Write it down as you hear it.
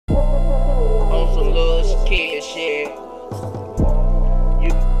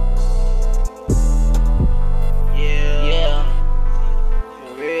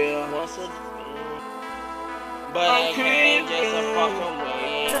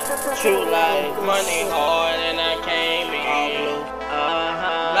True life, money hard and I came in.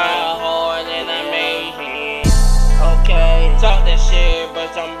 Lie hard and I made it. Okay, talk that shit, but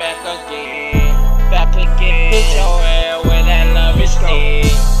I'm back again. Hit your ass with that love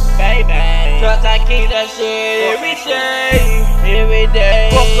stick, baby. Cause I keep that shit every day.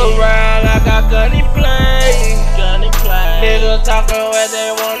 Fuck around like I gunny play. Niggas talking what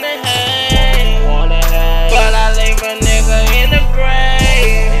they wanna hate. But I leave a nigga in the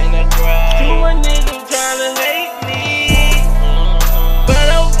grave. Too many niggas tryna hate me. But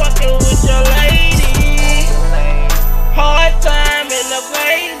I'm fucking with your lady. Hard time in the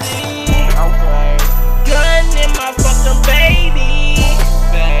crazy. Gun in my fucking baby.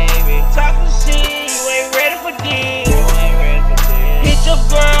 Talking shit, you ain't ready for this. Hit your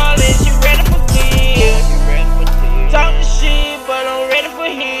girl and she ready for this. Talking shit, but I'm ready for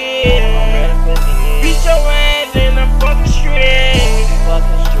him. Beat your ass in the fucking street.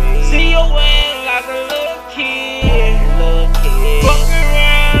 See your ass like a little kid. Fuck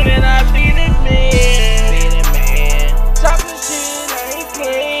around and I beat it, man. Talking shit, I ain't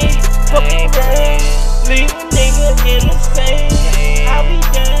playing. Fuck around, leave a nigga in the sand. I be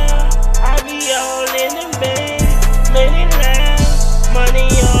down, I be all in the bed. Many lives, money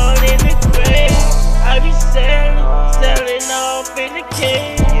all in the grave. I be selling off in the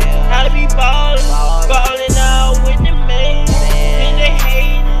cage. I be ballin' out with the man. And they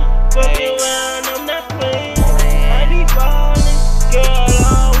hatin', fuck around, I'm not playing. I be ballin', girl,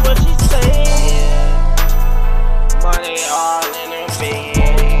 all what she sayin'. Money all in the bed.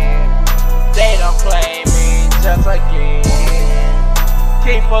 They don't play me just again.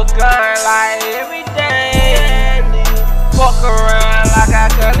 Keep a gun like every day. Fuck around like I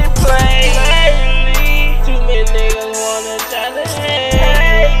couldn't play. Too many niggas wanna try to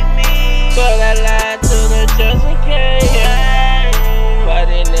hate me, but I lied to the just in case. But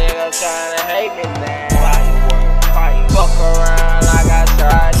these niggas tryna hate me now. Fuck around like I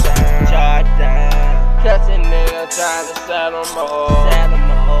charge down. Cause a nigga tryna settle more.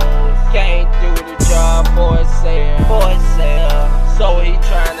 Can't do the job for himself. So he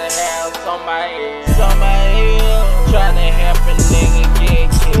tryna have somebody else. Tryna help a nigga get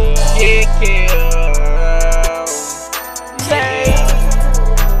killed.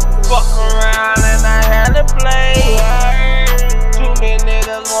 Fuck around and I had to play. Too many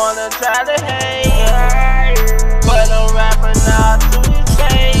niggas wanna try to hate, but I'm rapping out to his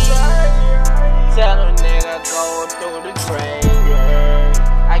face. Tell a nigga go through the grave.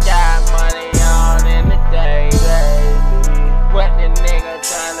 I got money on in the day, baby. What the nigga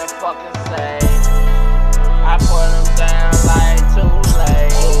tryna fucking say? I put him down like too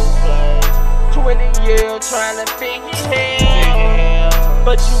late. 20 years tryna figure hell,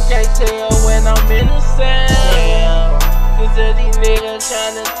 but you can't tell when I'm in the cell. Cause of these niggas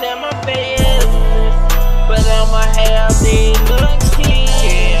tryna tell my business, but I'ma have these little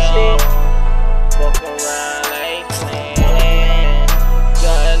kids. Fuck around.